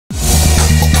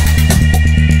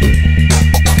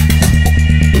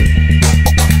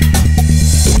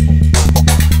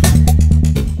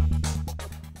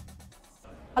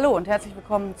herzlich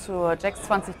willkommen zur JAX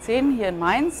 2010 hier in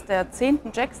Mainz, der 10.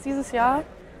 JAX dieses Jahr.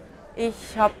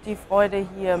 Ich habe die Freude,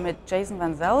 hier mit Jason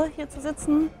van Zyl hier zu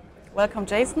sitzen. Welcome,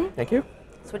 Jason. Thank you.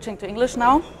 Switching to English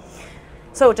now.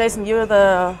 So, Jason, you're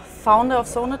the founder of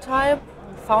Sonatype,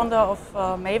 founder of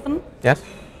Maven. Yes.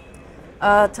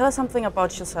 Tell us something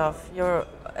about yourself. You're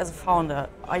as a founder.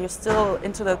 Are you still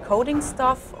into the coding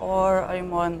stuff, or are you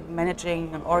more in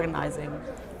managing and organizing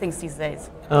things these days?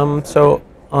 So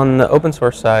on the open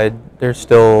source side, there's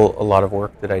still a lot of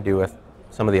work that I do with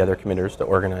some of the other committers to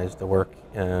organize the work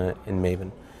in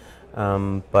Maven.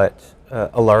 But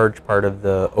a large part of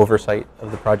the oversight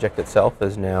of the project itself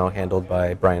is now handled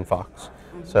by Brian Fox.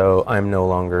 So I'm no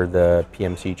longer the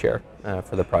PMC chair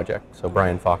for the project. So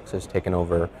Brian Fox has taken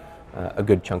over a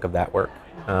good chunk of that work.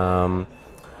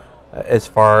 As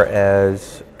far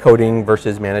as coding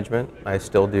versus management, I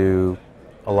still do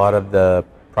a lot of the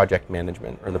project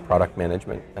management or the product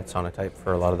management at Sonatype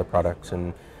for a lot of the products,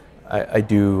 and I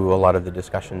do a lot of the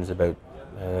discussions about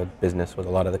business with a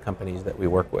lot of the companies that we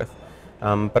work with.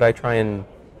 But I try and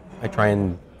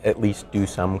at least do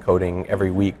some coding every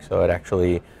week, so it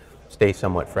actually stays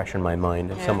somewhat fresh in my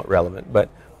mind and somewhat relevant. But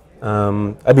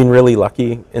I've been really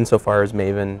lucky insofar as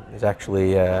Maven is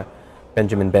actually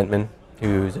Benjamin Bentman,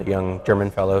 who's a young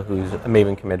German fellow who's a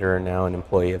Maven committer and now an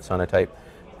employee of Sonatype,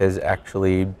 has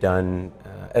actually done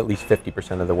at least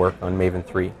 50% of the work on Maven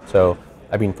 3. So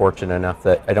I've been fortunate enough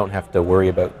that I don't have to worry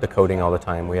about the coding all the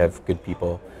time. We have good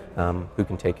people who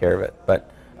can take care of it.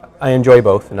 But I enjoy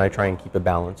both, and I try and keep a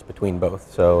balance between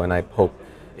both. So, and I hope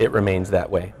it remains that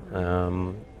way.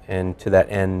 And to that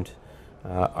end,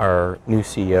 our new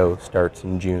CEO starts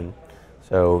in June.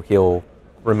 So he'll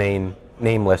remain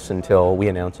nameless until we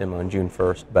announce him on June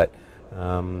 1st. But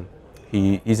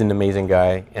he's an amazing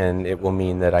guy, and it will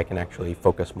mean that I can actually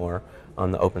focus more on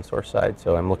the open source side.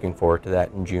 So I'm looking forward to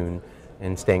that in June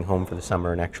and staying home for the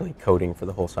summer and actually coding for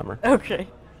the whole summer. Okay.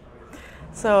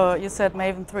 So you said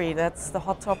Maven 3, that's the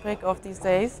hot topic of these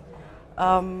days.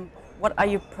 What are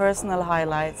your personal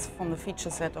highlights from the feature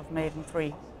set of Maven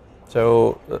 3?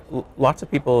 So lots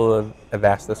of people have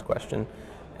asked this question,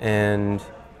 and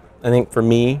I think for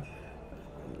me,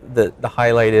 the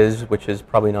highlight is, which is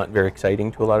probably not very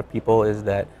exciting to a lot of people, is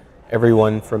that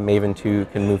everyone from Maven 2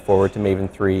 can move forward to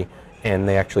Maven 3 and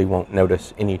they actually won't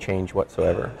notice any change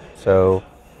whatsoever. So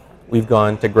we've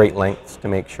gone to great lengths to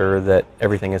make sure that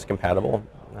everything is compatible.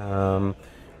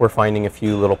 We're finding a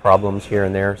few little problems here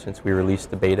and there since we released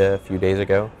the beta a few days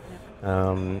ago.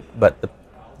 But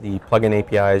the plugin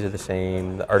APIs are the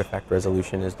same, the artifact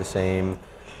resolution is the same,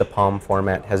 the POM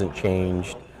format hasn't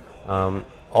changed.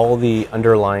 All the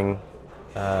underlying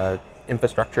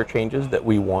infrastructure changes that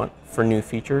we want for new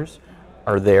features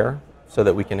are there so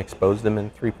that we can expose them in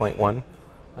 3.1.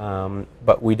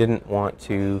 But we didn't want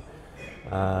to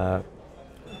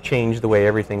change the way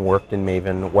everything worked in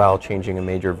Maven while changing a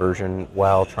major version,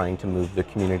 while trying to move the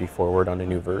community forward on a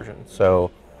new version.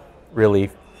 So really,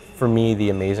 for me, the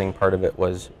amazing part of it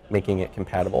was making it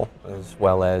compatible, as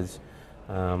well as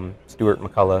Stuart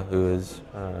McCullough, who is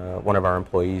one of our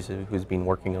employees who's been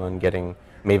working on getting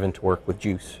Maven to work with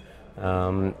Juice,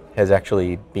 has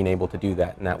actually been able to do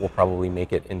that, and that will probably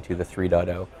make it into the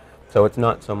 3.0. So it's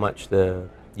not so much the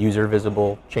user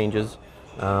visible changes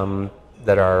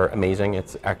that are amazing,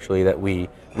 it's actually that we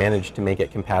managed to make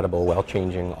it compatible while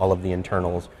changing all of the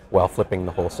internals, while flipping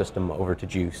the whole system over to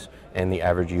Juice, and the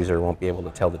average user won't be able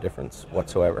to tell the difference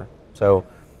whatsoever. So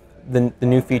the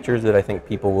new features that I think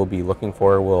people will be looking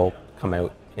for will come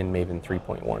out in Maven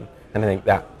 3.1, and I think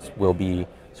that will be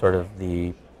sort of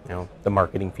the the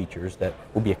marketing features that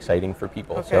will be exciting for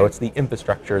people. Okay. So it's the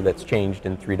infrastructure that's changed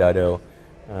in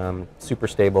 3.0, super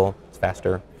stable, it's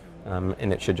faster,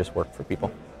 and it should just work for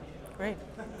people. Great.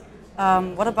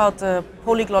 What about the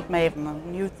Polyglot Maven, a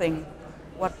new thing?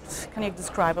 What can you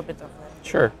describe a bit of that?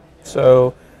 Sure.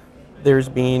 So there's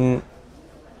been,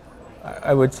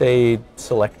 I would say,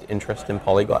 select interest in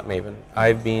Polyglot Maven.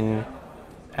 I've been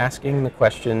asking the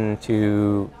question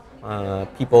to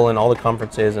people in all the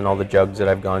conferences and all the jugs that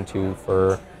I've gone to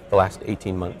for the last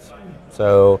 18 months.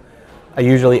 So I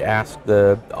usually ask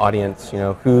the audience,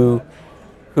 who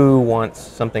wants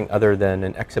something other than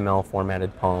an XML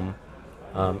formatted POM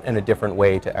and a different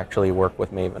way to actually work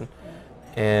with Maven.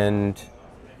 And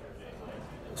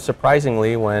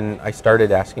surprisingly, when I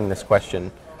started asking this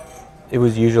question, it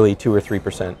was usually 2 or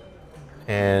 3%.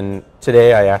 And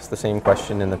today I asked the same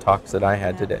question in the talks that I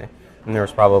had today. And there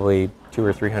was probably 200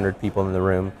 or 300 people in the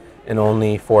room, and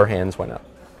only 4 hands went up.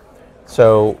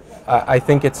 So I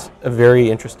think it's a very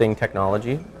interesting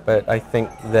technology, but I think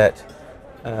that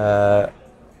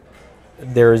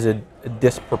there is a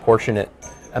disproportionate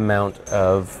amount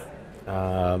of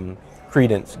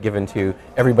credence given to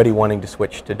everybody wanting to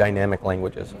switch to dynamic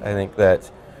languages. I think that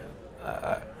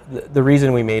the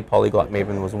reason we made Polyglot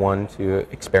Maven was, one, to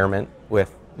experiment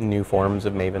with new forms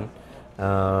of Maven.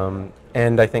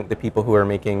 And I think the people who are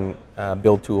making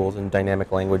build tools in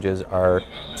dynamic languages are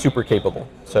super capable.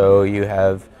 So you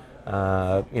have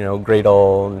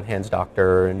Gradle and Hans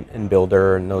Doctor and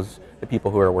Builder and the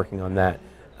people who are working on that.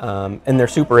 And they're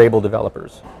super able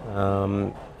developers.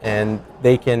 And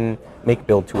they can make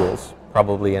build tools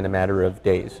probably in a matter of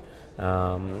days.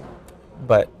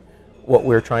 But what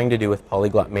we're trying to do with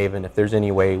Polyglot Maven, if there's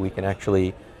any way we can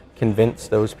actually convince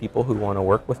those people who want to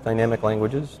work with dynamic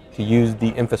languages to use the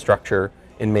infrastructure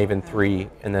in Maven 3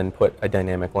 and then put a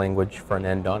dynamic language front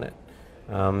end on it.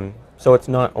 So it's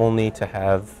not only to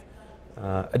have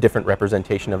a different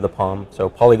representation of the POM. So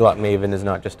Polyglot Maven is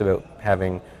not just about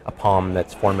having a POM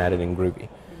that's formatted in Groovy.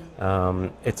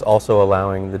 It's also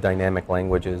allowing the dynamic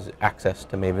languages access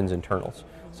to Maven's internals.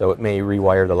 So it may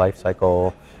rewire the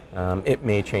lifecycle. It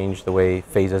may change the way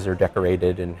phases are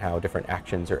decorated and how different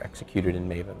actions are executed in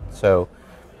Maven. So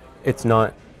it's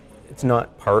not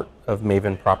part of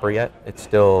Maven proper yet. It's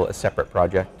still a separate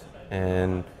project.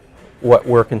 And what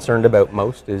we're concerned about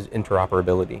most is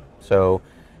interoperability. So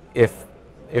if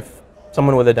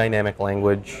someone with a dynamic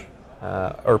language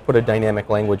or put a dynamic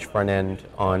language front end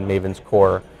on Maven's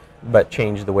core, but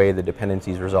change the way the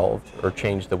dependencies resolved or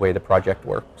change the way the project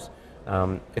works,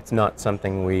 it's not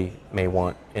something we may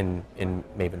want in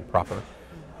Maven proper.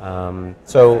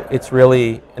 So it's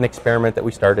really an experiment that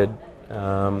we started.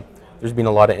 There's been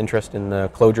a lot of interest in the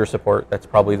Clojure support. That's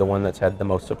probably the one that's had the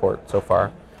most support so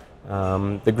far.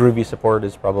 The Groovy support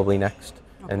is probably next,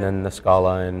 okay. And then the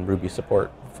Scala and Ruby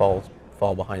support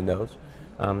fall behind those.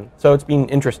 So it's been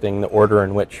interesting, the order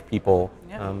in which people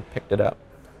picked it up.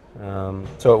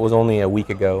 So it was only a week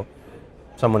ago,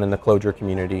 someone in the Clojure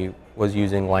community was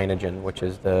using Lineagen, which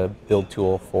is the build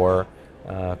tool for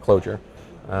Clojure.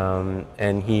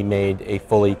 And he made a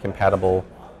fully compatible,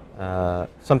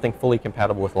 something fully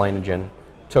compatible with Lineagen,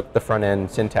 took the front end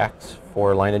syntax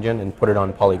for Lineagen and put it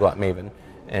on Polyglot Maven.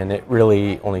 And it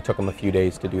really only took him a few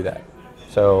days to do that.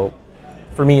 So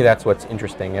for me, that's what's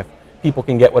interesting. If people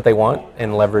can get what they want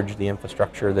and leverage the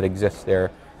infrastructure that exists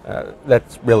there,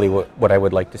 that's really what I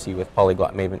would like to see with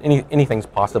Polyglot Maven. Anything's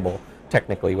possible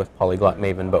technically with Polyglot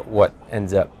Maven, but what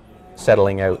ends up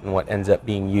settling out and what ends up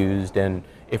being used, and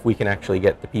if we can actually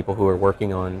get the people who are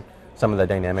working on some of the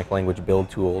dynamic language build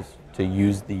tools to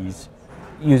use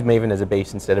Maven as a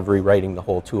base instead of rewriting the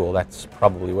whole tool, that's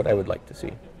probably what I would like to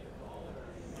see.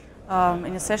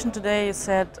 In your session today, you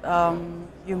said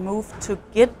you moved to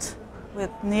Git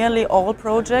with nearly all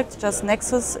projects, just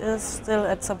Nexus is still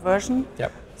at Subversion.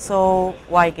 Yep. So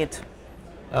why Git?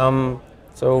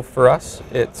 So for us,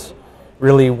 it's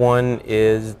really, one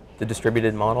is the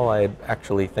distributed model. I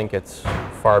actually think it's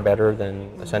far better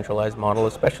than a centralized model,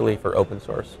 especially for open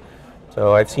source.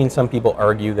 So I've seen some people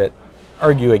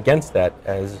argue against that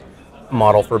as a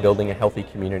model for building a healthy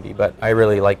community, but I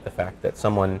really like the fact that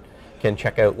someone can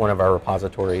check out one of our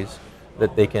repositories,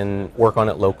 that they can work on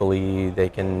it locally, they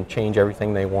can change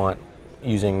everything they want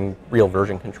using real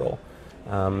version control.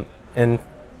 And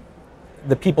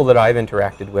the people that I've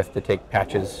interacted with to take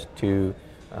patches to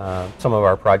some of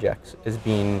our projects is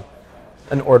being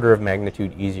an order of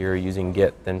magnitude easier using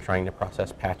Git than trying to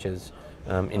process patches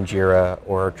in Jira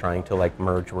or trying to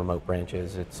merge remote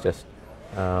branches. It's just,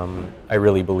 I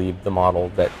really believe the model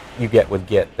that you get with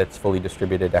Git that's fully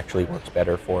distributed actually works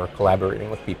better for collaborating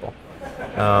with people.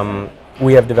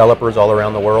 We have developers all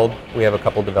around the world. We have a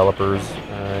couple developers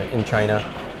in China,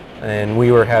 and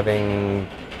we were having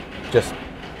just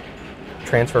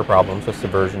transfer problems with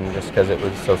Subversion just because it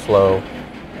was so slow.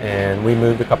 And we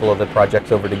moved a couple of the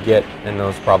projects over to Git, and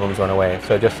those problems went away.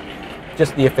 So just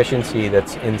the efficiency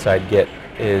that's inside Git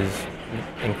is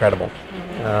incredible.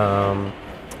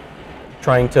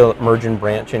 Trying to merge and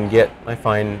branch in Git, I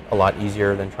find a lot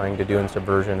easier than trying to do in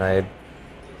Subversion.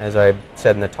 As I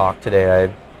said in the talk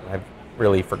today, I've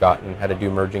really forgotten how to do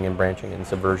merging and branching in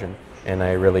Subversion, and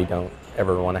I really don't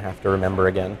ever want to have to remember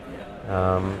again.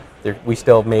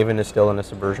 Maven is still in a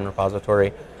Subversion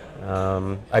repository.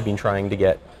 I've been trying to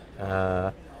get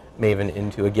Maven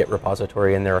into a Git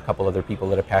repository, and there are a couple other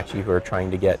people at Apache who are trying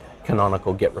to get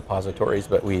canonical Git repositories,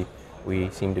 but we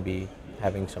seem to be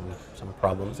having some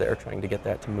problems there trying to get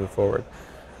that to move forward.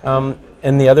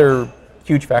 And the other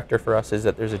huge factor for us is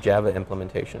that there's a Java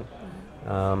implementation.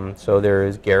 So there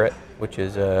is Garrett, which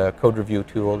is a code review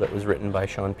tool that was written by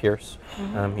Sean Pierce.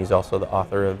 He's also the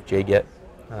author of JGit.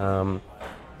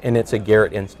 And it's a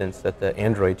Garrett instance that the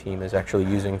Android team is actually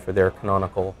using for their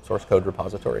canonical source code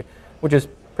repository, which is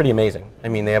pretty amazing. I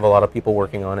mean, they have a lot of people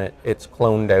working on it. It's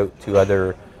cloned out to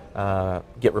other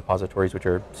Git repositories, which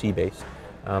are C-based.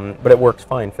 But it works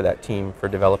fine for that team for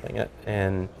developing it.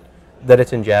 And that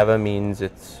it's in Java means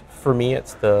for me,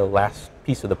 it's the last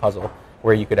piece of the puzzle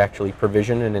where you could actually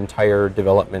provision an entire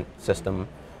development system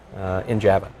in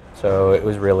Java. So it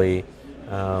was really,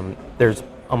 there's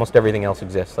almost everything else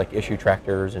exists, like issue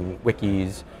tractors and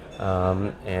wikis,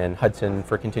 and Hudson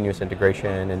for continuous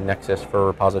integration, and Nexus for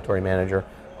repository manager.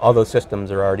 All those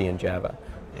systems are already in Java.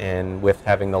 And with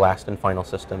having the last and final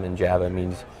system in Java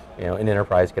means, an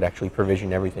enterprise could actually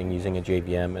provision everything using a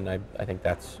JVM, and I think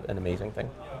that's an amazing thing.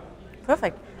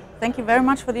 Perfect. Thank you very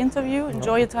much for the interview.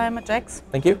 Enjoy your time at JAX.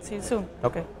 Thank you. See you soon.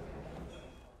 Okay.